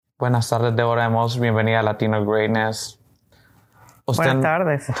Buenas tardes, Deborah Emos. Bienvenida a Latino Greatness. Buenas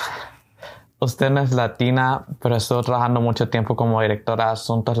tardes. Usted no es latina, pero estuvo trabajando mucho tiempo como directora de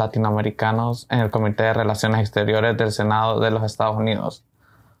Asuntos Latinoamericanos en el Comité de Relaciones Exteriores del Senado de los Estados Unidos.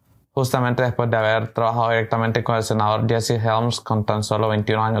 Justamente después de haber trabajado directamente con el senador Jesse Helms con tan solo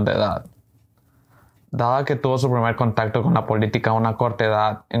 21 años de edad. Dada que tuvo su primer contacto con la política a una corta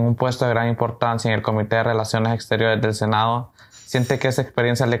edad, en un puesto de gran importancia en el Comité de Relaciones Exteriores del Senado, ¿siente que esa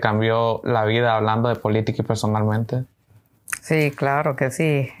experiencia le cambió la vida hablando de política y personalmente? Sí, claro que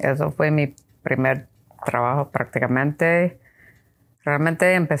sí. Eso fue mi primer trabajo prácticamente.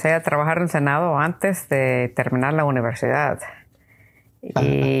 Realmente empecé a trabajar en el Senado antes de terminar la universidad.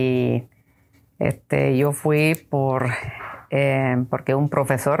 Y yo fui porque un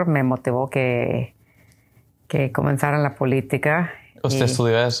profesor me motivó que comenzara en la política. ¿Usted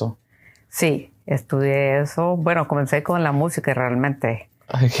estudió eso? Sí, estudié eso. Bueno, comencé con la música realmente.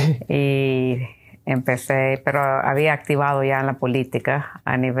 Okay. Y empecé, pero había activado ya en la política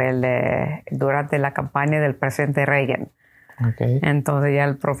a nivel durante la campaña del presidente Reagan. Okay. Entonces ya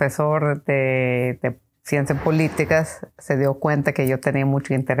el profesor de ciencias políticas se dio cuenta que yo tenía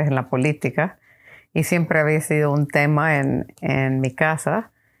mucho interés en la política y siempre había sido un tema en mi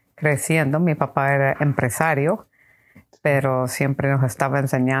casa creciendo. Mi papá era empresario, pero siempre nos estaba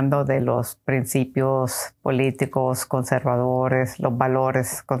enseñando de los principios políticos conservadores, los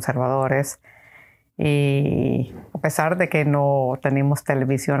valores conservadores. Y a pesar de que no teníamos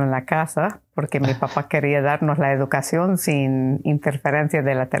televisión en la casa, porque mi papá quería darnos la educación sin interferencia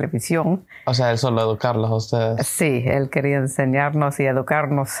de la televisión. O sea, él solo educarlos a ustedes. Sí, él quería enseñarnos y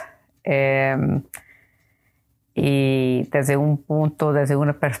educarnos. Y desde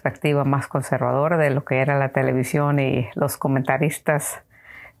una perspectiva más conservadora de lo que era la televisión y los comentaristas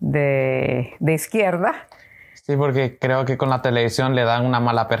de izquierda. Sí, porque creo que con la televisión le dan una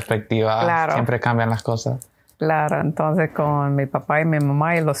mala perspectiva. Claro. Siempre cambian las cosas. Claro, entonces con mi papá y mi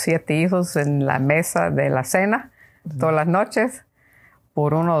mamá y los 7 hijos en la mesa de la cena, todas las noches,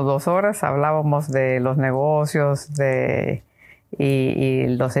 por 1 o 2 horas hablábamos de los negocios y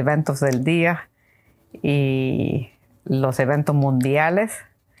los eventos del día y los eventos mundiales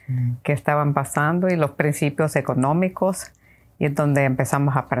que estaban pasando y los principios económicos, y es donde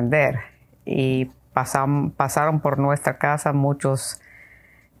empezamos a aprender. Y pasaron por nuestra casa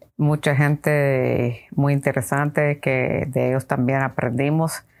mucha gente muy interesante que de ellos también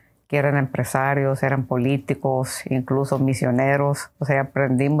aprendimos, que eran empresarios, eran políticos, incluso misioneros. O sea,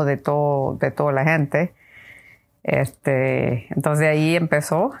 aprendimos de toda la gente. Entonces ahí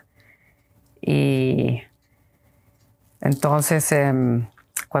empezó. Y entonces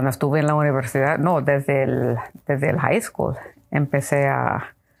cuando estuve en la universidad, desde el high school, empecé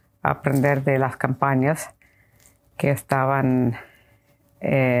a aprender de las campañas que estaban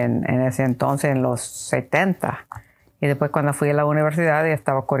en ese entonces, en los 70. Y después cuando fui a la universidad y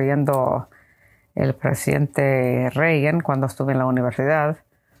estaba corriendo el presidente Reagan cuando estuve en la universidad.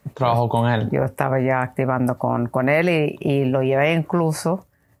 ¿Trabajó con él? Yo estaba ya activando con él y lo llevé incluso.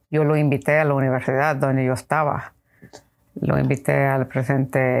 Yo lo invité a la universidad donde yo estaba. Lo invité al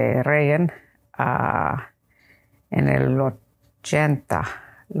presidente Reagan en el 80.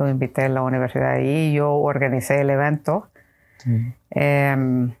 Lo invité a la universidad y yo organicé el evento.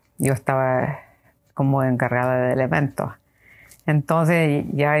 Yo estaba como encargada del evento. Entonces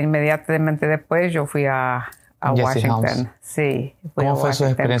ya inmediatamente después yo fui a Washington. Helms. Sí. ¿Cómo fue sus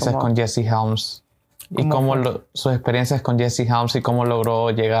experiencias con Jesse Helms? ¿Y sus experiencias con Jesse Helms y cómo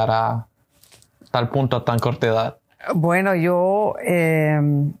logró llegar a tal punto a tan corta edad? Bueno, yo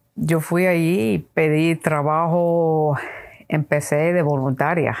fui allí y pedí trabajo. Empecé de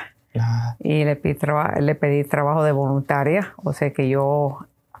voluntaria y le pedí trabajo de voluntaria, o sea que yo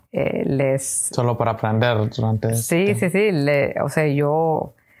Solo para aprender durante... Sí. O sea,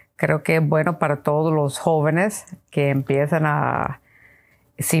 yo creo que es bueno para todos los jóvenes que empiezan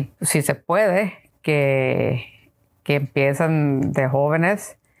si se puede, que empiezan de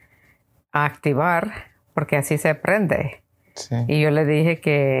jóvenes a activar, porque así se aprende. Sí. Y yo le dije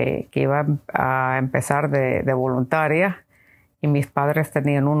que iba a empezar de voluntaria. Y mis padres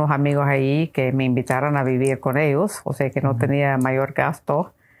tenían unos amigos ahí que me invitaron a vivir con ellos. O sea que no tenía mayor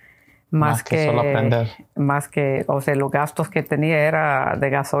gasto. Más que solo aprender. O sea, los gastos que tenía era de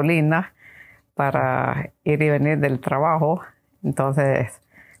gasolina para ir y venir del trabajo. Entonces,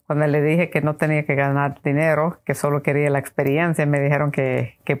 cuando le dije que no tenía que ganar dinero, que solo quería la experiencia, me dijeron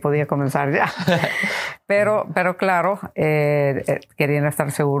que podía comenzar ya. Pero claro, querían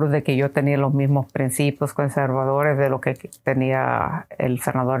estar seguros de que yo tenía los mismos principios conservadores de lo que tenía el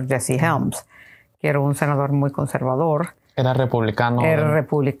senador Jesse Helms, que era un senador muy conservador. Era republicano. Era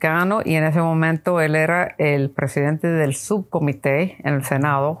republicano y en ese momento él era el presidente del subcomité en el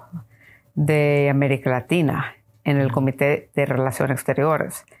Senado de América Latina, en el Comité de Relaciones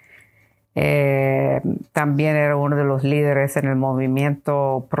Exteriores. También era uno de los líderes en el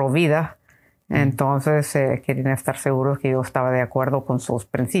movimiento Pro Vida. Entonces querían estar seguros que yo estaba de acuerdo con sus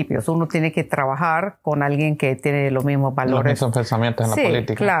principios. Uno tiene que trabajar con alguien que tiene los mismos valores. Los mismos pensamientos en la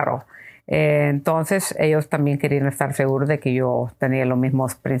política. Sí, claro. Entonces ellos también querían estar seguros de que yo tenía los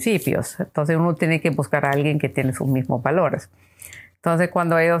mismos principios. Entonces uno tiene que buscar a alguien que tiene sus mismos valores. Entonces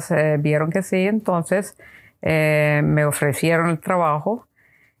cuando ellos vieron que sí, entonces me ofrecieron el trabajo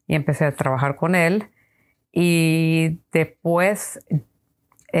y empecé a trabajar con él. Y después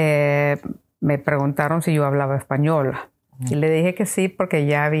me preguntaron si yo hablaba español. Y le dije que sí, porque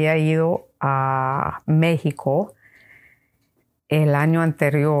ya había ido a México el año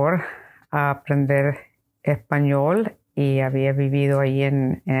anterior a aprender español y había vivido ahí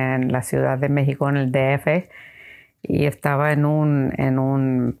en la Ciudad de México, en el DF, y estaba en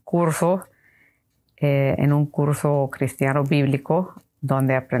un curso cristiano bíblico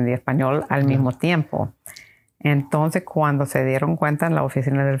donde aprendí español al mismo tiempo. Entonces, cuando se dieron cuenta en la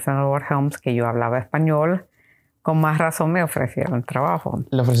oficina del senador Helms que yo hablaba español, con más razón me ofrecieron el trabajo.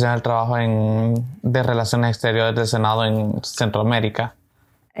 Le ofrecieron el trabajo de Relaciones Exteriores del Senado en Centroamérica.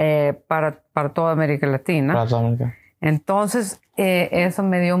 Para toda América Latina. Para toda América. Entonces, eso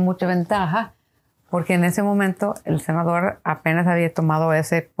me dio mucha ventaja, porque en ese momento el senador apenas había tomado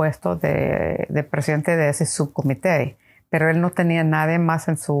ese puesto de presidente de ese subcomité, pero él no tenía nadie más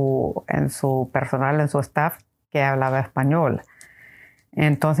en su personal, en su staff, que hablaba español.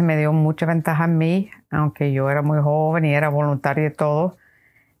 Entonces me dio mucha ventaja a mí, aunque yo era muy joven y era voluntario y todo.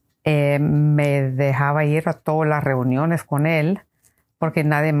 Me dejaba ir a todas las reuniones con él porque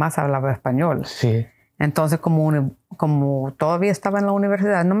nadie más hablaba español. Sí. Entonces, como todavía estaba en la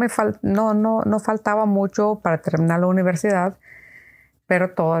universidad, no faltaba mucho para terminar la universidad,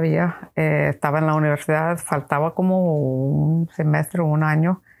 pero todavía estaba en la universidad, faltaba como un semestre o un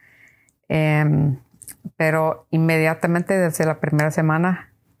año. Pero inmediatamente desde la primera semana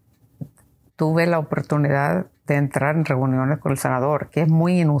tuve la oportunidad de entrar en reuniones con el senador, que es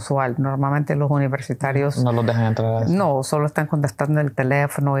muy inusual. Normalmente los universitarios no los dejan entrar a eso. No, solo están contestando el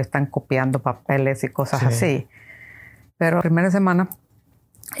teléfono, están copiando papeles y cosas así. Pero la primera semana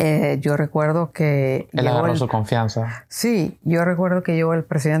yo recuerdo que... Él agarró su confianza. Sí, yo recuerdo que llegó el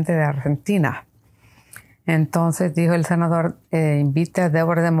presidente de Argentina. Entonces dijo el senador, invite a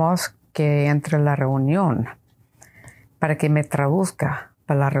Deborah DeMoss que entre a la reunión para que me traduzca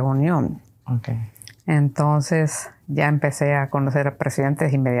para la reunión. Okay. Entonces ya empecé a conocer a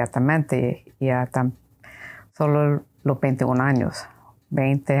presidentes inmediatamente y a solo los 21 años,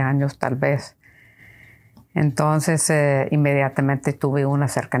 20 años tal vez. Entonces inmediatamente tuve una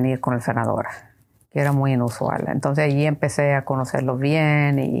cercanía con el senador, que era muy inusual. Entonces allí empecé a conocerlo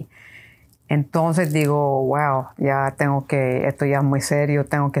bien y entonces digo, wow, esto ya es muy serio,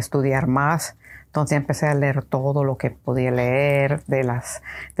 tengo que estudiar más. Entonces empecé a leer todo lo que podía leer de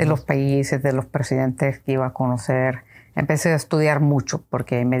los países, de los presidentes que iba a conocer. Empecé a estudiar mucho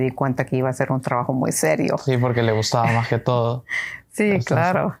porque me di cuenta que iba a ser un trabajo muy serio. Sí, porque le gustaba más que todo. Sí, entonces,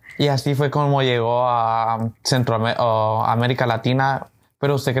 claro. Y así fue como llegó a América Latina.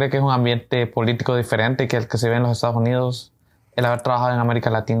 Pero ¿usted cree que es un ambiente político diferente que el que se ve en los Estados Unidos, el haber trabajado en América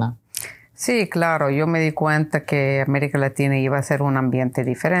Latina? Sí, claro. Yo me di cuenta que América Latina iba a ser un ambiente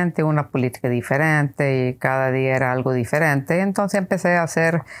diferente, una política diferente y cada día era algo diferente. Entonces empecé a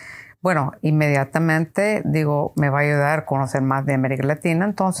hacer, inmediatamente, me va a ayudar a conocer más de América Latina.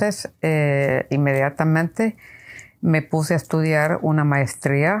 Entonces, inmediatamente me puse a estudiar una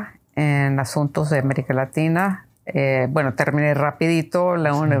maestría en asuntos de América Latina. Terminé rapidito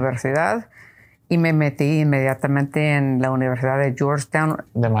la universidad. Y me metí inmediatamente en la Universidad de Georgetown,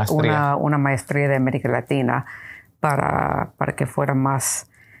 de maestría. Una maestría de América Latina para que fuera más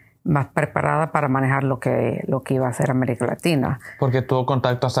preparada para manejar lo que iba a ser América Latina. Porque tuvo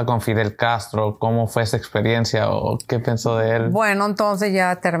contacto hasta con Fidel Castro. ¿Cómo fue esa experiencia o qué pensó de él? Bueno, entonces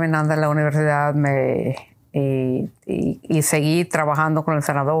ya terminando la universidad y seguí trabajando con el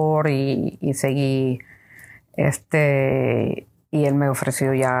senador y seguí y él me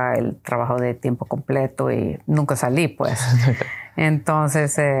ofreció ya el trabajo de tiempo completo y nunca salí, pues.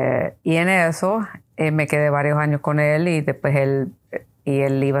 Entonces, y en eso me quedé varios años con él y después él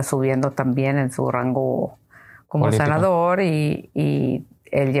iba subiendo también en su rango como político. Senador y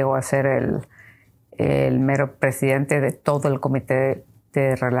él llegó a ser el mero presidente de todo el Comité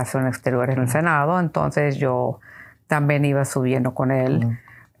de Relaciones Exteriores en el Senado. Entonces yo también iba subiendo con él.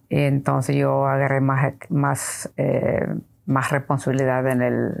 Entonces yo agarré más más responsabilidad en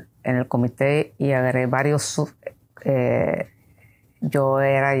el comité y agarré yo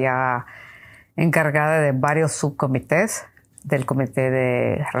era ya encargada de varios subcomités del Comité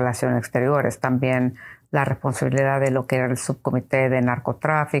de Relaciones Exteriores. También la responsabilidad de lo que era el subcomité de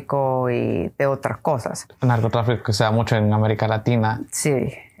narcotráfico y de otras cosas. El narcotráfico que se da mucho en América Latina.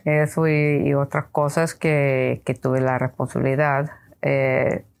 Sí, eso y otras cosas que tuve la responsabilidad.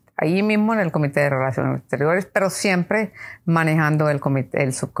 Allí mismo en el Comité de Relaciones Exteriores, pero siempre manejando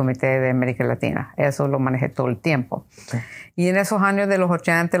el subcomité de América Latina. Eso lo manejé todo el tiempo. Sí. Y en esos años de los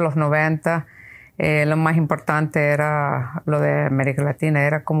 80, los 90, lo más importante era lo de América Latina,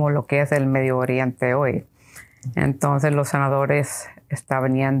 era como lo que es el Medio Oriente hoy. Entonces los senadores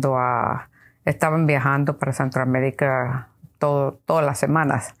estaban viajando para Centroamérica todas las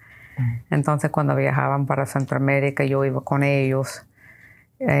semanas. Entonces cuando viajaban para Centroamérica yo iba con ellos.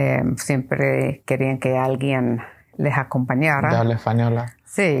 Siempre querían que alguien les acompañara. ¿De habla española?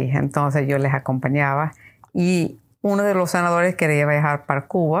 Sí, entonces yo les acompañaba. Y uno de los senadores quería viajar para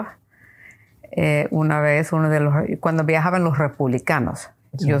Cuba. Una vez, cuando viajaban los republicanos,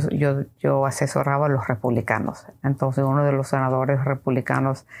 sí. yo asesoraba a los republicanos. Entonces uno de los senadores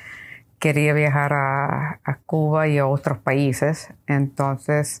republicanos quería viajar a Cuba y a otros países.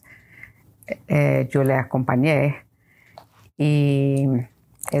 Entonces yo le acompañé y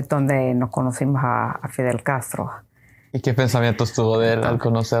es donde nos conocimos a Fidel Castro. ¿Y qué pensamientos tuvo de él al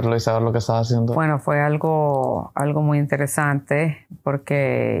conocerlo y saber lo que estaba haciendo? Bueno, fue algo muy interesante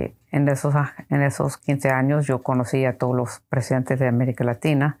porque en esos 15 años yo conocí a todos los presidentes de América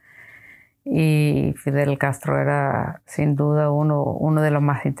Latina y Fidel Castro era sin duda uno de los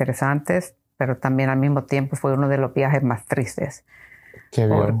más interesantes, pero también al mismo tiempo fue uno de los viajes más tristes. Qué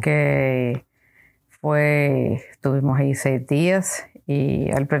bien. Porque estuvimos ahí 6 días y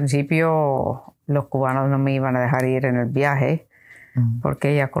al principio los cubanos no me iban a dejar ir en el viaje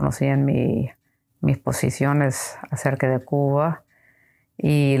porque ya conocían mis posiciones acerca de Cuba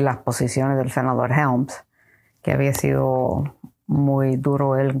y las posiciones del senador Helms, que había sido muy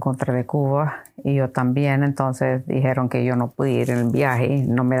duro él en contra de Cuba y yo también. Entonces dijeron que yo no podía ir en el viaje,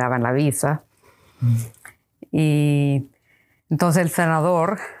 no me daban la visa. Y entonces el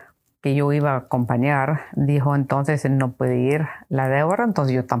senador que yo iba a acompañar dijo, entonces no puede ir la Débora,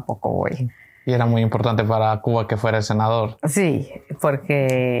 entonces yo tampoco voy. Y era muy importante para Cuba que fuera el senador. Sí,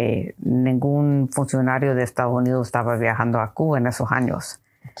 porque ningún funcionario de Estados Unidos estaba viajando a Cuba en esos años.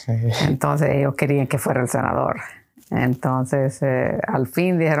 Sí. Entonces ellos querían que fuera el senador. Entonces al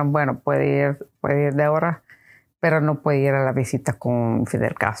fin dijeron, bueno, puede ir Débora, pero no puede ir a la visita con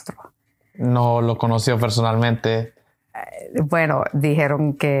Fidel Castro. ¿No lo conoció personalmente? Bueno,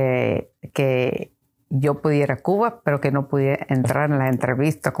 dijeron que yo pudiera ir a Cuba, pero que no pudiera entrar en la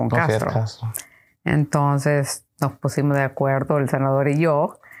entrevista con Castro. Entonces nos pusimos de acuerdo, el senador y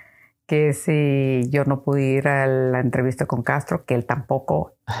yo, que si yo no pudiera ir a la entrevista con Castro, que él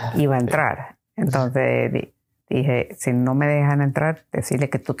tampoco iba a entrar. Entonces dije, si no me dejan entrar, decirle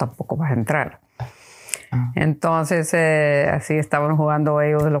que tú tampoco vas a entrar. Entonces así estaban jugando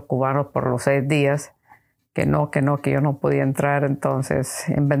ellos, los cubanos, por los 6 días, que yo no podía entrar. Entonces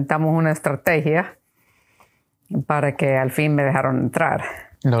inventamos una estrategia para que al fin me dejaron entrar.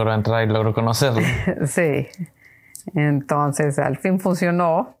 Logró entrar y logró conocerlo. Sí. Entonces al fin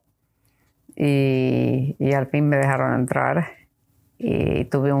funcionó y al fin me dejaron entrar y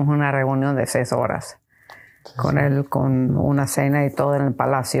tuvimos una reunión de 6 horas con él, con una cena y todo en el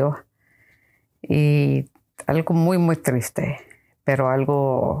palacio. Y algo muy, muy triste, pero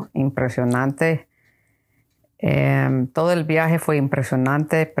algo impresionante. Todo el viaje fue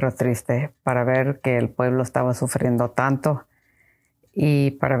impresionante, pero triste, para ver que el pueblo estaba sufriendo tanto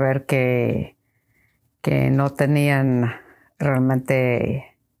y para ver que no tenían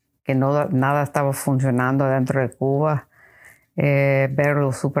realmente, que nada estaba funcionando dentro de Cuba. Ver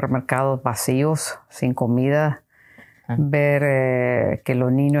los supermercados vacíos, sin comida. Ver que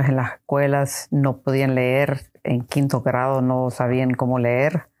los niños en las escuelas no podían leer, en 5º grado no sabían cómo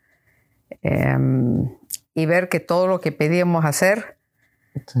leer. Y ver que todo lo que pedíamos hacer,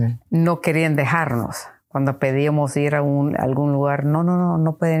 no querían dejarnos. Cuando pedíamos ir a algún lugar,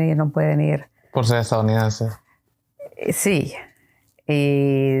 no pueden ir. Por ser estadounidenses. Sí.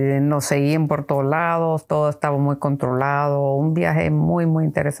 Y nos seguían por todos lados, todo estaba muy controlado. Un viaje muy, muy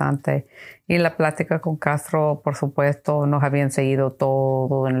interesante. Y la plática con Castro, por supuesto, nos habían seguido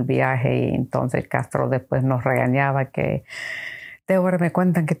todo en el viaje. Y entonces Castro después nos regañaba que... Débora, me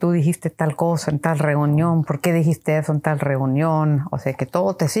cuentan que tú dijiste tal cosa en tal reunión. ¿Por qué dijiste eso en tal reunión? O sea, que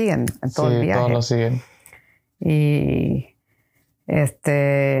todos te siguen en todo el viaje. Sí, todos lo siguen. Y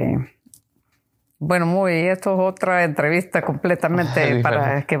Bueno, esto es otra entrevista completamente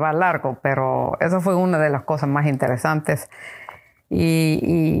para que va largo, pero eso fue una de las cosas más interesantes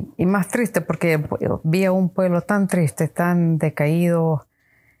y más triste porque vi a un pueblo tan triste, tan decaído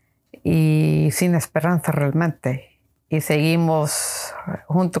y sin esperanza realmente. Y seguimos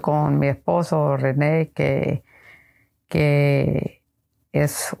junto con mi esposo René, que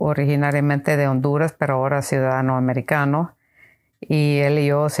es originariamente de Honduras, pero ahora ciudadano americano. Y él y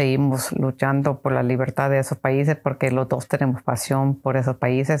yo seguimos luchando por la libertad de esos países porque los dos tenemos pasión por esos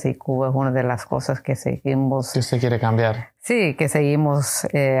países y Cuba es una de las cosas que seguimos. Que usted quiere cambiar. Sí, que seguimos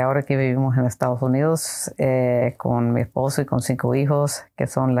ahora que vivimos en Estados Unidos con mi esposo y con 5 hijos que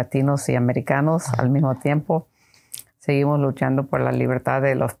son latinos y americanos al mismo tiempo. Seguimos luchando por la libertad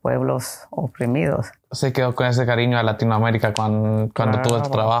de los pueblos oprimidos. ¿Se quedó con ese cariño a Latinoamérica cuando tuvo este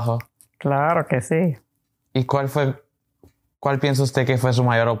trabajo? Claro que sí. ¿Y cuál piensa usted que fue su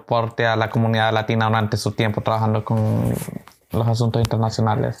mayor aporte a la comunidad latina durante su tiempo trabajando con los asuntos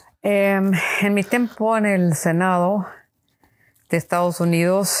internacionales? En mi tiempo en el Senado de Estados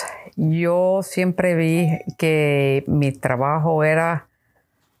Unidos, yo siempre vi que mi trabajo era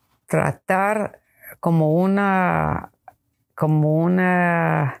tratar como una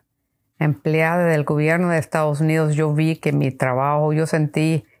empleada del gobierno de Estados Unidos. Yo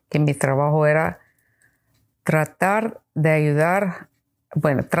sentí que mi trabajo era tratar de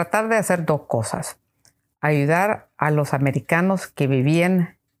hacer 2 cosas. Ayudar a los americanos que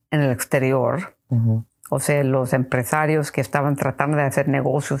vivían en el exterior, o sea, los empresarios que estaban tratando de hacer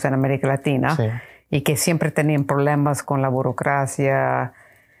negocios en América Latina y que siempre tenían problemas con la burocracia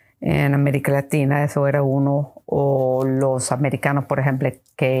en América Latina, eso era uno. O los americanos, por ejemplo,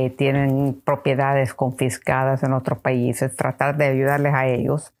 que tienen propiedades confiscadas en otros países, tratar de ayudarles a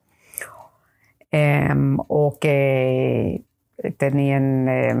ellos. O que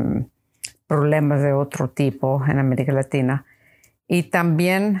tenían problemas de otro tipo en América Latina. Y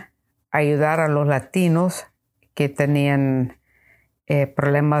también ayudar a los latinos que tenían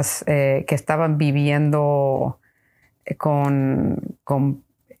problemas, que estaban viviendo con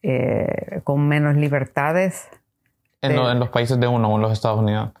menos libertades. En los países de uno o en los Estados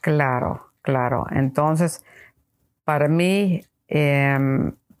Unidos. Claro. Entonces, para mí,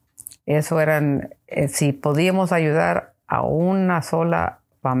 eso eran, si podíamos ayudar a una sola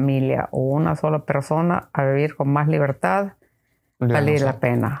familia o una sola persona a vivir con más libertad, valía la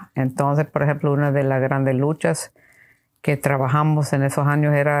pena. Entonces, por ejemplo, una de las grandes luchas que trabajamos en esos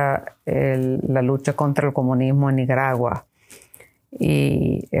años era la lucha contra el comunismo en Nicaragua.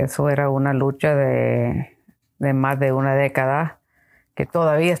 Y eso era una lucha de más de una década que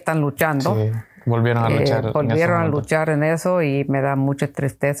todavía están luchando. Sí. Volvieron a luchar en eso y me da mucha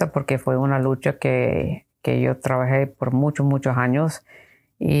tristeza porque fue una lucha que yo trabajé por muchos años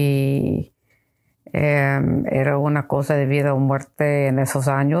y era una cosa de vida o muerte en esos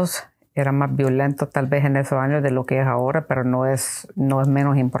años. Era más violento tal vez en esos años de lo que es ahora, pero no es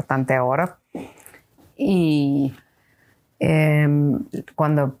menos importante ahora. Y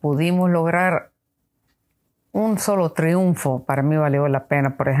cuando pudimos lograr un solo triunfo, para mí valió la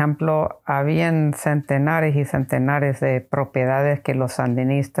pena. Por ejemplo, habían centenares y centenares de propiedades que los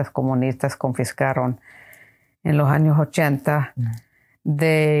sandinistas comunistas confiscaron en los años 80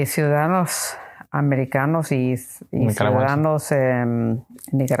 de ciudadanos americanos y ciudadanos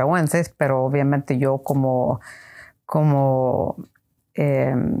nicaragüenses, pero obviamente yo como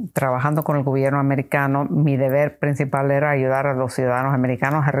trabajando con el gobierno americano, mi deber principal era ayudar a los ciudadanos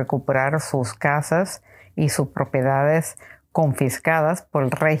americanos a recuperar sus casas y sus propiedades confiscadas por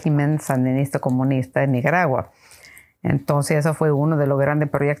el régimen sandinista comunista en Nicaragua. Entonces, eso fue uno de los grandes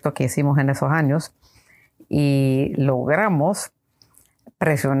proyectos que hicimos en esos años y logramos,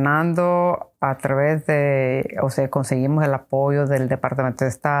 presionando a través conseguimos el apoyo del Departamento de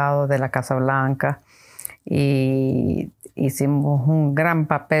Estado, de la Casa Blanca, y hicimos un gran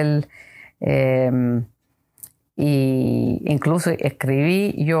papel. Y incluso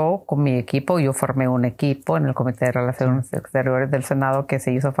escribí yo con mi equipo, yo formé un equipo en el Comité de Relaciones Exteriores del Senado que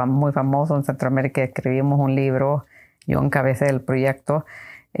se hizo muy famoso en Centroamérica. Escribimos un libro, yo encabecé el proyecto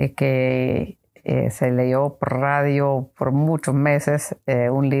que se leyó por radio por muchos meses,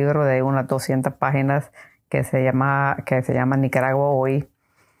 un libro de unas 200 páginas que se llama Nicaragua Hoy.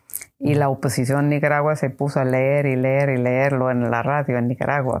 Y la oposición en Nicaragua se puso a leer y leerlo en la radio en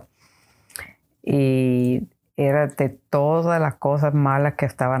Nicaragua. Y era de todas las cosas malas que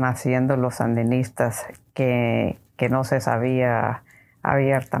estaban haciendo los sandinistas que no se sabía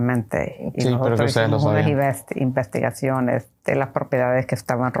abiertamente. Y nosotros hicimos unas investigaciones de las propiedades que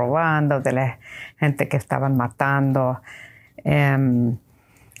estaban robando, de la gente que estaban matando.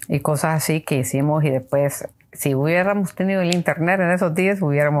 y cosas así que hicimos, y después, si hubiéramos tenido el internet en esos días,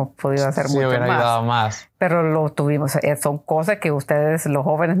 hubiéramos podido hacer mucho hubiera más. ayudado más. Pero lo tuvimos, son cosas que ustedes, los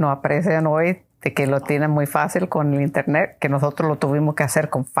jóvenes, no aprecian hoy, de que lo tienen muy fácil con el internet, que nosotros lo tuvimos que hacer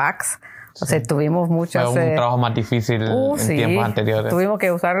con fax. O sea, tuvimos muchas... Fue un trabajo más difícil en tiempos anteriores. Tuvimos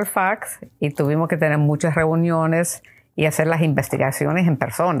que usar el fax y tuvimos que tener muchas reuniones y hacer las investigaciones en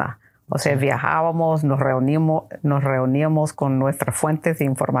persona. O sea, viajábamos, nos reuníamos con nuestras fuentes de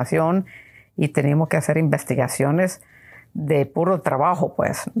información y teníamos que hacer investigaciones de puro trabajo,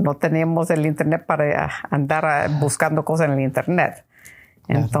 pues. No teníamos el internet para andar buscando cosas en el internet.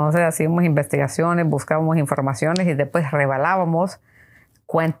 Entonces hacíamos investigaciones, buscábamos informaciones y después revelábamos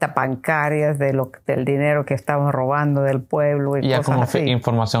cuentas bancarias del dinero que estaban robando del pueblo y cosas como así.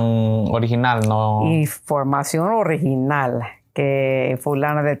 Información original, ¿no? Información original, que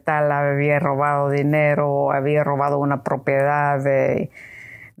fulano de tal había robado dinero, había robado una propiedad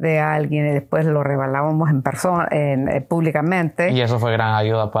de alguien, y después lo revelábamos en persona, públicamente. Y eso fue gran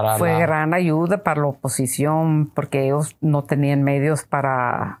ayuda para gran ayuda para la oposición, porque ellos no tenían medios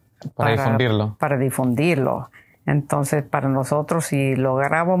para difundirlo. Para difundirlo. Entonces, para nosotros, si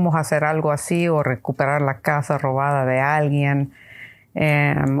lográbamos hacer algo así, o recuperar la casa robada de alguien,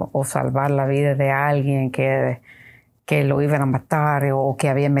 o salvar la vida de alguien que lo iban a matar, o que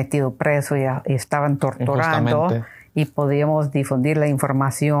habían metido preso y estaban torturando, y podíamos difundir la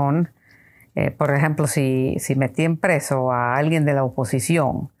información. Por ejemplo, si metían preso a alguien de la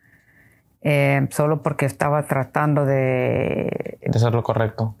oposición, solo porque estaba tratando de hacer lo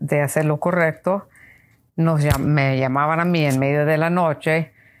correcto. De hacer lo correcto, me llamaban a mí en medio de la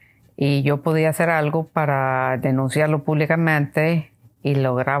noche, y yo podía hacer algo para denunciarlo públicamente, y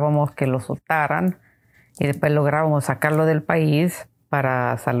lográbamos que lo soltaran, y después lográbamos sacarlo del país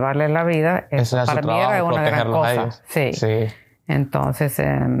para salvarle la vida. Eso para mí era una gran cosa. Sí. Entonces,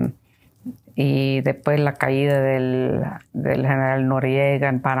 y después la caída del general Noriega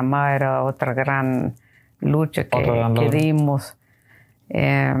en Panamá era otra gran lucha que dimos,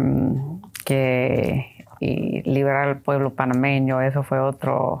 y liberar al pueblo panameño. Eso fue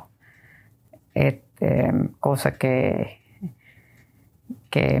otro cosa que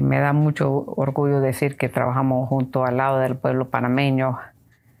me da mucho orgullo decir que trabajamos junto al lado del pueblo panameño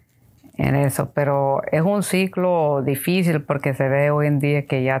en eso. Pero es un ciclo difícil, porque se ve hoy en día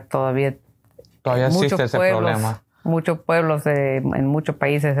que ya todavía existe ese problema. Muchos pueblos en muchos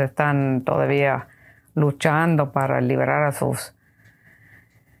países están todavía luchando para liberar a sus...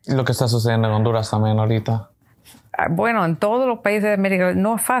 Lo que está sucediendo en Honduras también ahorita. Bueno, en todos los países de América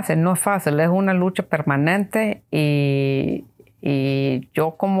no es fácil, es una lucha permanente, y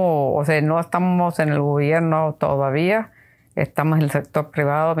yo no estamos en el gobierno todavía, estamos en el sector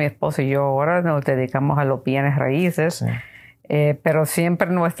privado. Mi esposo y yo ahora nos dedicamos a los bienes raíces, sí. Pero siempre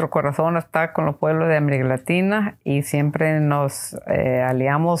nuestro corazón está con los pueblos de América Latina, y siempre nos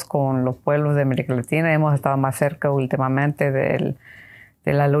aliamos con los pueblos de América Latina. Hemos estado más cerca últimamente de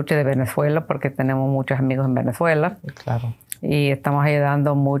la lucha de Venezuela, porque tenemos muchos amigos en Venezuela. Claro. Y estamos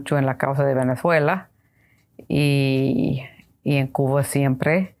ayudando mucho en la causa de Venezuela, y en Cuba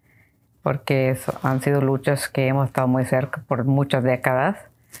siempre, porque han sido luchas que hemos estado muy cerca por muchas décadas.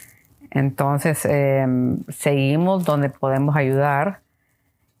 Entonces, seguimos donde podemos ayudar,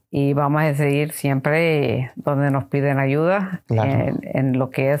 y vamos a seguir siempre donde nos piden ayuda, claro. en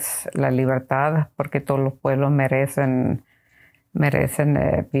lo que es la libertad, porque todos los pueblos merecen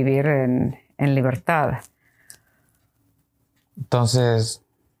vivir en libertad. Entonces,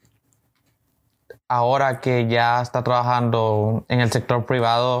 ahora que ya está trabajando en el sector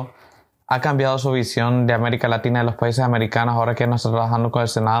privado, ¿ha cambiado su visión de América Latina y de los países americanos ahora que no está trabajando con el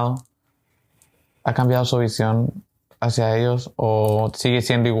Senado? ¿Ha cambiado su visión hacia ellos, o sigue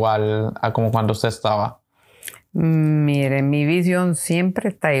siendo igual a como cuando usted estaba? Mire, mi visión siempre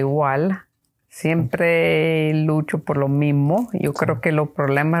está igual. Siempre lucho por lo mismo. Yo creo que los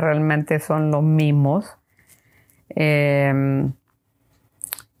problemas realmente son los mismos. Y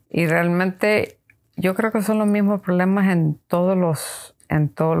realmente yo creo que son los mismos problemas en todos los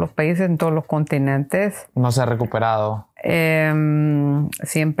países, en todos los continentes. No se ha recuperado.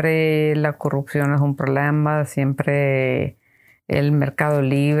 Siempre la corrupción es un problema. Siempre el mercado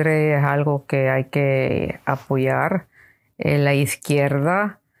libre es algo que hay que apoyar. La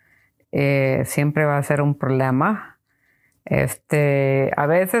izquierda siempre va a ser un problema. A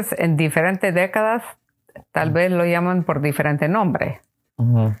veces en diferentes décadas tal vez lo llaman por diferente nombre.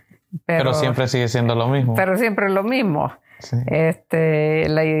 Uh-huh. Pero siempre sigue siendo lo mismo. Pero siempre es lo mismo. Sí.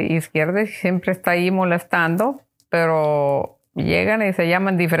 La izquierda siempre está ahí molestando, pero llegan y se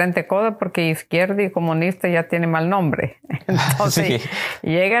llaman diferentes cosas porque izquierda y comunista ya tiene mal nombre. Entonces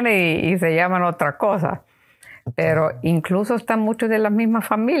llegan y se llaman otra cosa. Pero incluso están muchos de las mismas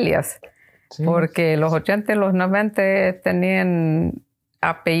familias. Sí. Porque los 80 y los 90 tenían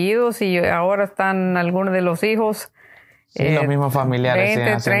apellidos y ahora están algunos de los hijos. Sí, los mismos familiares.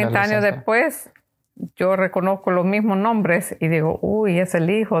 20, 30 años después, yo reconozco los mismos nombres y digo, uy, es el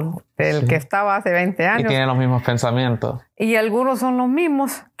hijo del que estaba hace 20 años. Y tienen los mismos pensamientos. Y algunos son los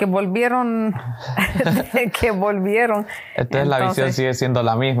mismos que volvieron. Entonces la visión sigue siendo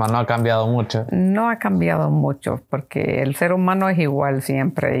la misma, no ha cambiado mucho. No ha cambiado mucho, porque el ser humano es igual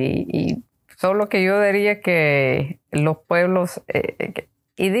siempre. Y solo que yo diría que los pueblos,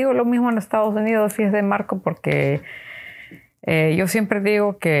 y digo lo mismo en Estados Unidos, fíjese Marco, porque yo siempre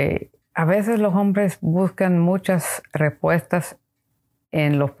digo que a veces los hombres buscan muchas respuestas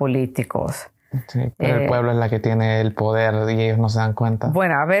en los políticos. Sí, pero el pueblo es la que tiene el poder y ellos no se dan cuenta.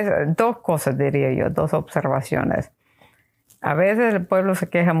 Bueno, a veces, dos cosas diría yo, dos observaciones. A veces el pueblo se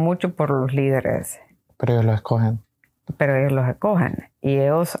queja mucho por los líderes. Pero ellos los escogen. Y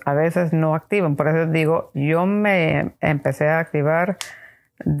ellos a veces no activan. Por eso digo, yo me empecé a activar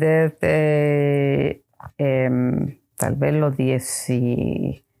desde tal vez los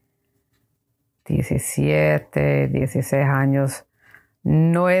 17, 16 años.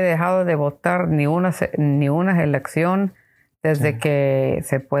 No he dejado de votar ni una elección desde que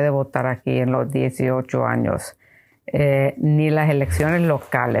se puede votar aquí en los 18 años. Ni las elecciones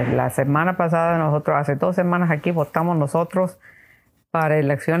locales. La semana pasada nosotros, hace 2 semanas aquí votamos nosotros para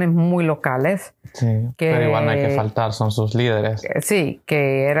elecciones muy locales. Sí, pero igual no hay que faltar, son sus líderes. Sí,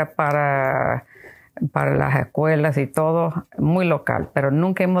 que era para las escuelas y todo, muy local. Pero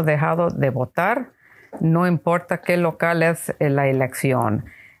nunca hemos dejado de votar. No importa qué local es la elección.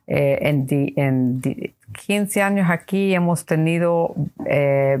 En 15 años aquí hemos tenido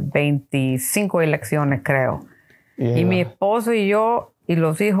 25 elecciones, creo. Y mi esposo y yo y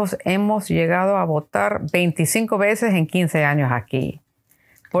los hijos hemos llegado a votar 25 veces en 15 años aquí.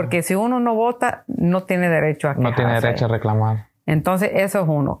 Porque si uno no vota, no tiene derecho a quejarse. No tiene derecho a reclamar. Entonces, eso es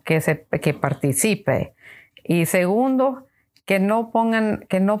uno, que participe. Y segundo, que no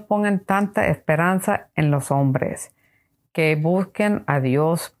pongan tanta esperanza en los hombres, que busquen a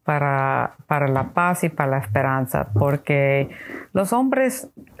Dios para la paz y para la esperanza, porque los hombres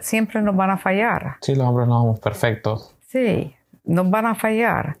siempre nos van a fallar. Sí, los hombres no somos perfectos. Sí, nos van a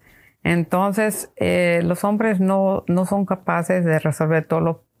fallar. Entonces, los hombres no son capaces de resolver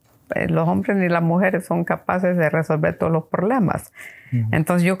los hombres ni las mujeres son capaces de resolver todos los problemas.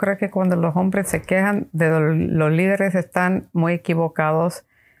 Entonces yo creo que cuando los hombres se quejan los líderes están muy equivocados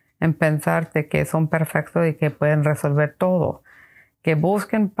en pensar de que son perfectos y que pueden resolver todo. Que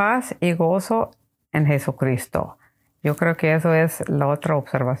busquen paz y gozo en Jesucristo. Yo creo que eso es la otra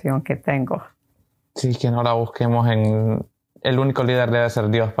observación que tengo. Sí, que no la busquemos en... El único líder debe ser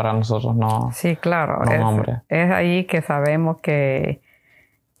Dios para nosotros, no. Sí, claro. No un hombre. Es ahí que sabemos que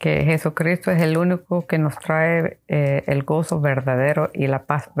Jesucristo es el único que nos trae el gozo verdadero y la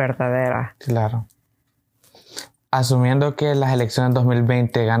paz verdadera. Claro. Asumiendo que las elecciones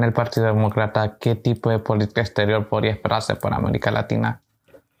 2020 gane el Partido Demócrata, ¿qué tipo de política exterior podría esperarse para América Latina?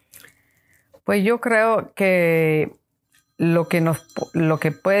 Pues yo creo que lo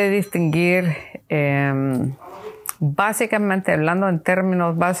que puede distinguir, básicamente hablando en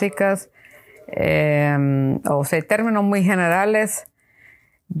términos básicos, términos muy generales,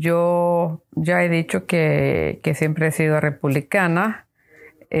 yo ya he dicho que siempre he sido republicana.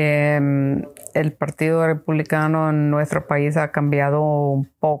 El Partido Republicano en nuestro país ha cambiado un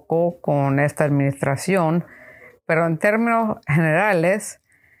poco con esta administración, pero en términos generales,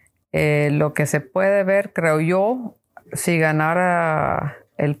 lo que se puede ver, creo yo, si ganara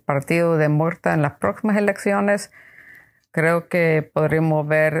el Partido Demócrata en las próximas elecciones, creo que podríamos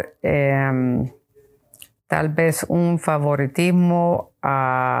ver tal vez un favoritismo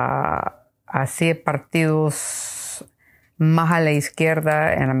hacia partidos más a la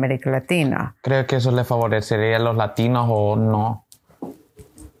izquierda en América Latina. ¿Creo que eso le favorecería a los latinos o no?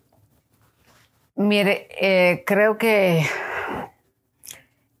 Mire, creo que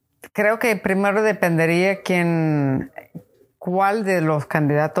primero dependería cuál de los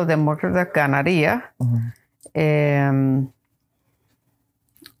candidatos demócratas ganaría.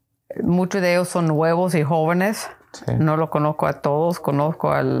 Muchos de ellos son nuevos y jóvenes. Sí. No lo conozco a todos.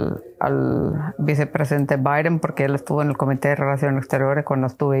 Conozco al vicepresidente Biden porque él estuvo en el Comité de Relaciones Exteriores cuando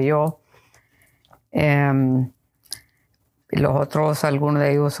estuve yo. Y los otros, algunos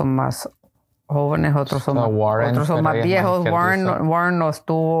de ellos son más jóvenes, otros son más viejos. Warren no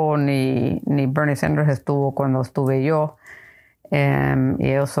estuvo, ni Bernie Sanders estuvo cuando estuve yo. y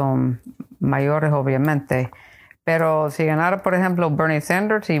ellos son mayores, obviamente. Pero si ganara, por ejemplo, Bernie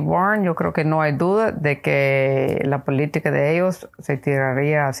Sanders y Warren, yo creo que no hay duda de que la política de ellos se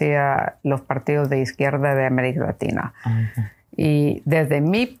tiraría hacia los partidos de izquierda de América Latina. Okay. Y desde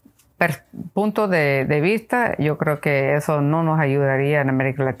mi punto de vista, yo creo que eso no nos ayudaría en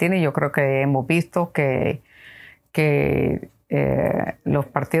América Latina. Y yo creo que hemos visto que los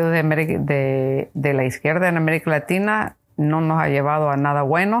partidos de la izquierda en América Latina no nos ha llevado a nada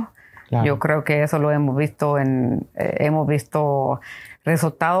bueno. Claro. Yo creo que eso lo hemos visto hemos visto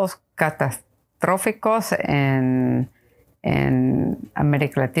resultados catastróficos en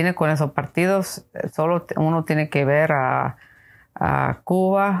América Latina con esos partidos. Solo uno tiene que ver a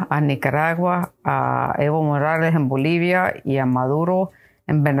Cuba, a Nicaragua, a Evo Morales en Bolivia y a Maduro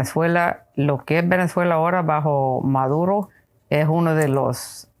en Venezuela. Lo que es Venezuela ahora bajo Maduro es uno de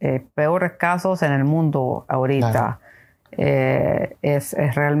los peores casos en el mundo ahorita. Claro. Es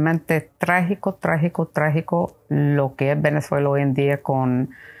realmente trágico lo que es Venezuela hoy en día con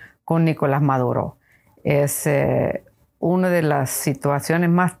Nicolás Maduro. Es una de las situaciones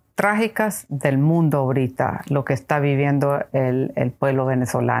más trágicas del mundo ahorita, lo que está viviendo el pueblo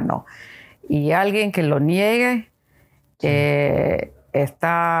venezolano. Y alguien que lo niegue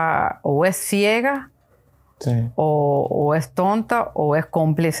está o es ciega, sí, o es tonta o es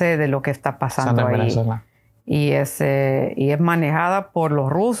cómplice de lo que está pasando ahí. Venezuela. Y es manejada por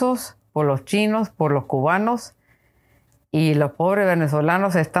los rusos, por los chinos, por los cubanos, y los pobres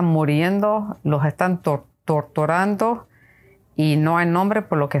venezolanos están muriendo, los están torturando y no hay nombre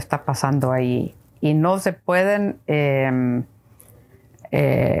por lo que está pasando ahí. Y no se pueden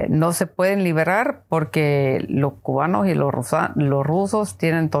liberar porque los cubanos y los rusos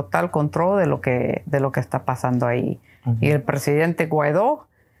tienen total control de lo que está pasando ahí. Uh-huh. Y el presidente Guaidó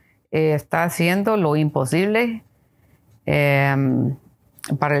está haciendo lo imposible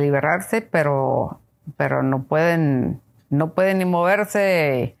para liberarse, pero no pueden ni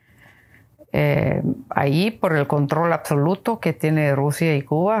moverse allí por el control absoluto que tiene Rusia y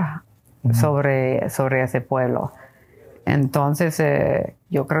Cuba, uh-huh, sobre ese pueblo. Entonces,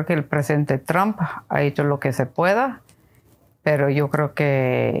 yo creo que el presidente Trump ha hecho lo que se pueda, pero yo creo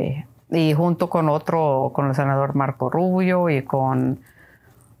que, y junto con el senador Marco Rubio y con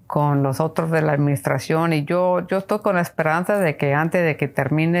los otros de la administración, y yo estoy con la esperanza de que antes de que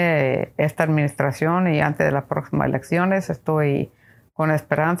termine esta administración y antes de las próximas elecciones, estoy con la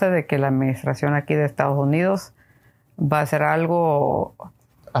esperanza de que la administración aquí de Estados Unidos va a hacer algo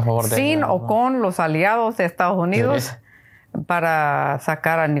a favor de sin o con los aliados de Estados Unidos, sí, para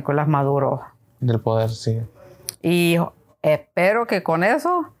sacar a Nicolás Maduro del poder, sí. Y espero que con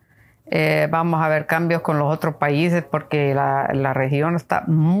eso vamos a ver cambios con los otros países, porque la región está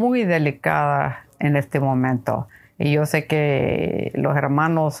muy delicada en este momento. Y yo sé que los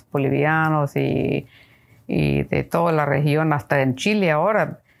hermanos bolivianos y de toda la región, hasta en Chile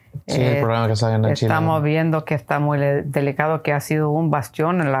ahora, sí, el problema que está viendo en Chile. Estamos viendo que está muy delicado, que ha sido un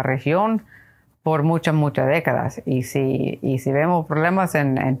bastión en la región por muchas décadas. Y si vemos problemas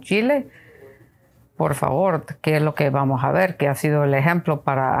en Chile, por favor, ¿qué es lo que vamos a ver? Que ha sido el ejemplo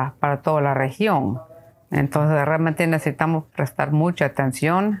para toda la región. Entonces realmente necesitamos prestar mucha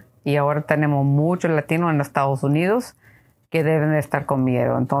atención, y ahora tenemos muchos latinos en Estados Unidos que deben de estar con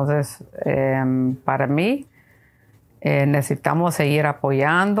miedo. Entonces, para mí, necesitamos seguir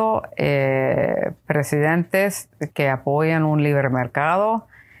apoyando presidentes que apoyan un libre mercado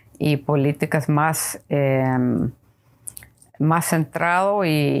y políticas más centrado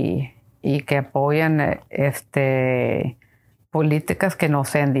y que apoyan políticas que no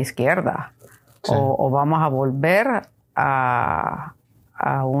sean de izquierda. Sí. O vamos a volver a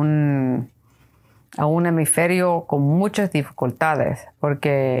un hemisferio con muchas dificultades,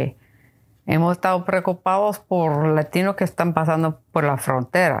 porque hemos estado preocupados por latinos que están pasando por la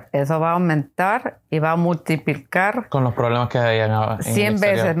frontera. Eso va a aumentar y va a multiplicar con los problemas que hay en 100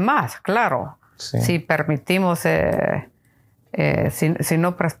 veces más, claro. Sí. Si permitimos, si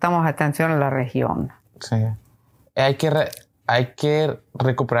no prestamos atención a la región. Sí. Hay que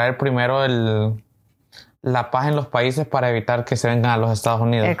recuperar primero la paz en los países para evitar que se vengan a los Estados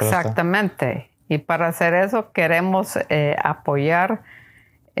Unidos. Exactamente. Y para hacer eso queremos apoyar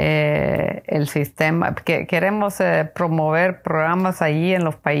el sistema, queremos promover programas allí en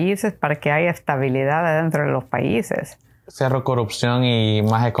los países para que haya estabilidad dentro de los países. Cero corrupción y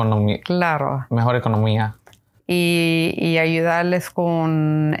más economía. Claro. Mejor economía. Y ayudarles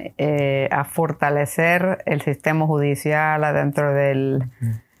a fortalecer el sistema judicial adentro del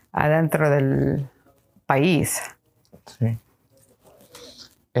país. Sí.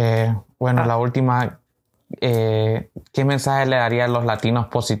 Bueno, la última, ¿qué mensaje le daría a los latinos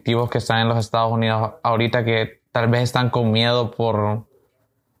positivos que están en los Estados Unidos ahorita, que tal vez están con miedo por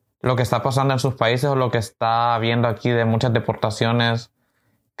lo que está pasando en sus países o lo que está habiendo aquí de muchas deportaciones?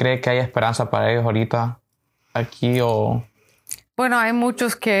 ¿Cree que hay esperanza para ellos ahorita aquí o...? Bueno, hay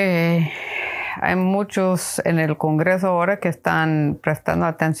muchos en el Congreso ahora que están prestando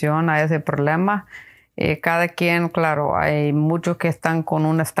atención a ese problema. Cada quien, claro, hay muchos que están con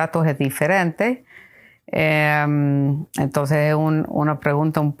un estatus diferente. Entonces es una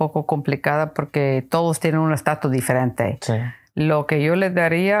pregunta un poco complicada porque todos tienen un estatus diferente. Sí. Lo que yo les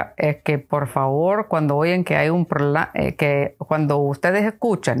daría es que, por favor, cuando oyen que hay un programa, cuando ustedes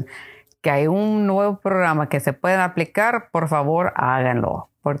escuchan que hay un nuevo programa que se pueden aplicar, por favor, háganlo.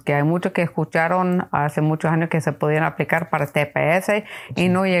 Porque hay muchos que escucharon hace muchos años que se podían aplicar para TPS y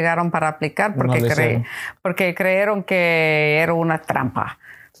no llegaron para aplicar porque creyeron que era una trampa.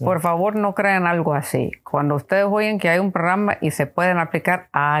 Sí. Por favor, no crean algo así. Cuando ustedes oyen que hay un programa y se pueden aplicar,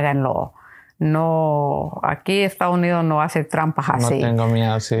 háganlo. No, aquí Estados Unidos no hace trampas así. No tengo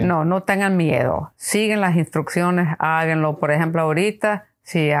miedo, sí. No tengan miedo. Siguen las instrucciones, háganlo. Por ejemplo, ahorita,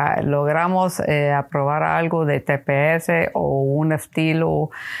 si logramos aprobar algo de TPS o un estilo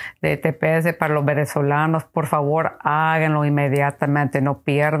de TPS para los venezolanos, por favor, háganlo inmediatamente. No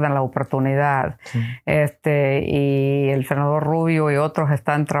pierdan la oportunidad. Sí. Y el senador Rubio y otros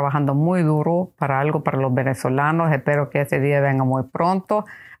están trabajando muy duro para algo para los venezolanos. Espero que ese día venga muy pronto.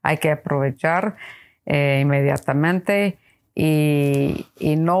 Hay que aprovechar inmediatamente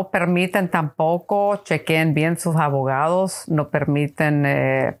y no permiten tampoco, chequeen bien sus abogados, no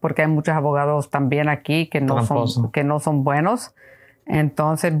permiten, porque hay muchos abogados también aquí que no son buenos.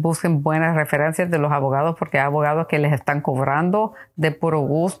 Entonces busquen buenas referencias de los abogados porque hay abogados que les están cobrando de puro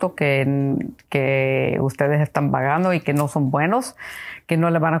gusto que ustedes están pagando y que no son buenos, que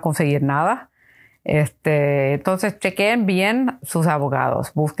no les van a conseguir nada. Entonces chequeen bien sus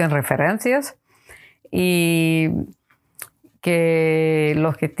abogados, busquen referencias y que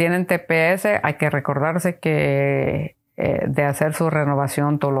los que tienen TPS hay que recordarse que de hacer su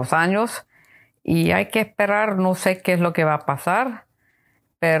renovación todos los años y hay que esperar, no sé qué es lo que va a pasar,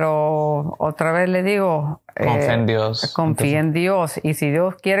 pero otra vez le digo, confía en Dios. Confía en Dios. Y si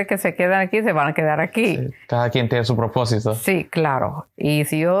Dios quiere que se queden aquí, se van a quedar aquí. Sí, cada quien tiene su propósito. Sí, claro. Y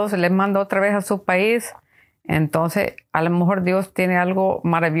si Dios les manda otra vez a su país, entonces a lo mejor Dios tiene algo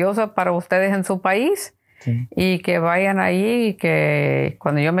maravilloso para ustedes en su país. Sí. Y que vayan ahí y que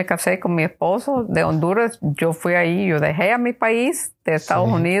cuando yo me casé con mi esposo de Honduras, yo fui ahí, yo dejé a mi país de Estados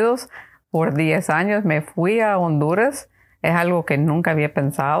Unidos por 10 años, me fui a Honduras. Es algo que nunca había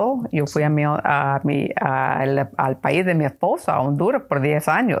pensado. Yo fui al país de mi esposa, a Honduras, por 10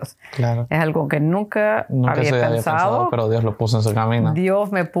 años. Claro. Es algo que nunca había pensado. Pero Dios lo puso en su camino.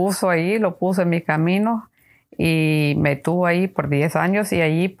 Dios me puso ahí, lo puso en mi camino y me tuvo ahí por 10 años y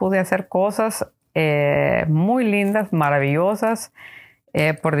allí pude hacer cosas muy lindas, maravillosas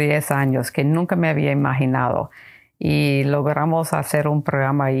por 10 años que nunca me había imaginado. Y logramos hacer un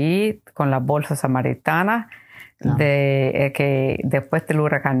programa ahí con la Bolsa Samaritana. Que después del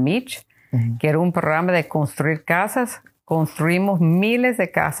huracán Mitch, que era un programa de construir casas, construimos miles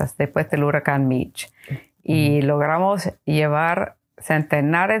de casas después del huracán Mitch y logramos llevar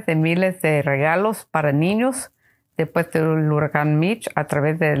centenares de miles de regalos para niños después del huracán Mitch a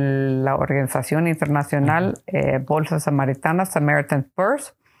través de la organización internacional Bolsa Samaritana, Samaritan's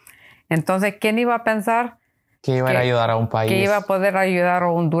Purse. Entonces, ¿quién iba a pensar que iba a ayudar a un país? Que iba a poder ayudar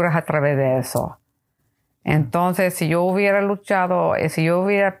a Honduras a través de eso. Entonces, si yo hubiera luchado, si yo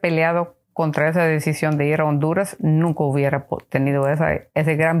hubiera peleado contra esa decisión de ir a Honduras, nunca hubiera tenido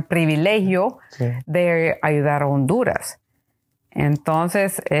ese gran privilegio de ayudar a Honduras.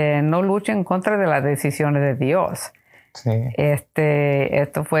 Entonces, no luchen contra de las decisiones de Dios. Sí.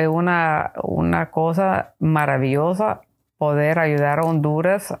 Esto fue una cosa maravillosa, poder ayudar a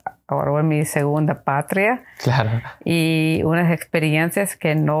Honduras, ahora en mi segunda patria. Claro. Y unas experiencias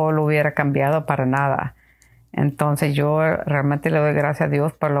que no lo hubiera cambiado para nada. Entonces yo realmente le doy gracias a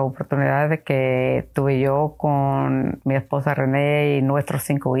Dios por la oportunidad de que tuve yo con mi esposa René y nuestros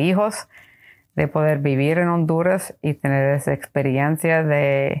 5 hijos, de poder vivir en Honduras y tener esa experiencia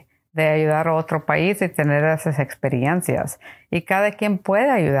de ayudar a otro país y tener esas experiencias. Y cada quien puede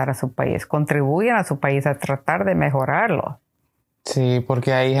ayudar a su país, contribuyen a su país a tratar de mejorarlo. Sí,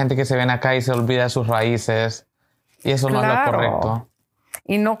 porque hay gente que se viene acá y se olvida de sus raíces y eso no es lo correcto.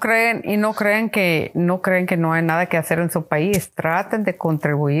 Y no creen que no hay nada que hacer en su país. Traten de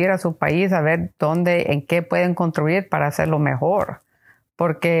contribuir a su país, a ver en qué pueden contribuir para hacerlo mejor.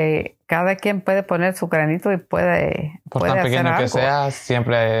 Porque cada quien puede poner su granito y puede por tan hacer pequeño algo. que sea,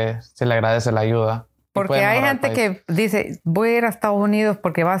 siempre se le agradece la ayuda. Porque hay gente que dice, voy a ir a Estados Unidos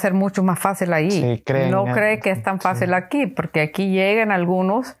porque va a ser mucho más fácil ahí. Sí, no cree que es tan fácil aquí, porque aquí llegan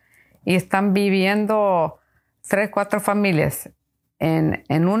algunos y están viviendo 3, 4 familias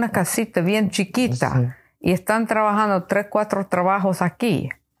en una casita bien chiquita y están trabajando 3, 4 trabajos aquí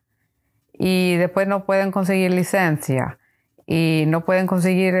y después no pueden conseguir licencia y no pueden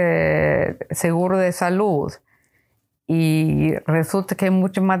conseguir seguro de salud. Y resulta que es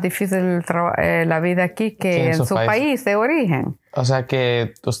mucho más difícil la vida aquí que en su país de origen. O sea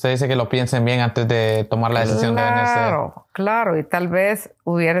que usted dice que lo piensen bien antes de tomar la decisión de venirse. Claro. Y tal vez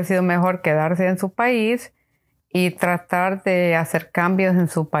hubiera sido mejor quedarse en su país y tratar de hacer cambios en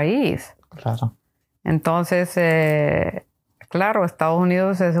su país. Claro. Entonces, claro, Estados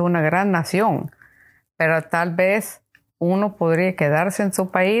Unidos es una gran nación, pero tal vez uno podría quedarse en su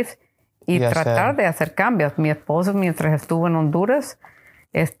país y tratar de hacer cambios. Mi esposo, mientras estuvo en Honduras,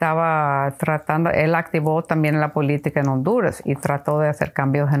 estaba tratando, él activó también la política en Honduras y trató de hacer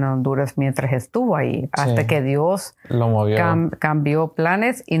cambios en Honduras mientras estuvo ahí, hasta que Dios lo movió. Cambió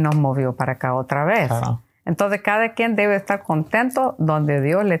planes y nos movió para acá otra vez. Claro. Entonces, cada quien debe estar contento donde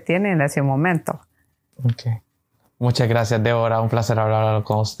Dios le tiene en ese momento. Okay. Muchas gracias, Débora. Un placer hablar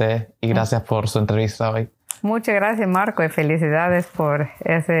con usted y gracias por su entrevista hoy. Muchas gracias, Marco, y felicidades por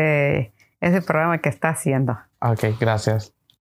ese programa que está haciendo. Ok, gracias.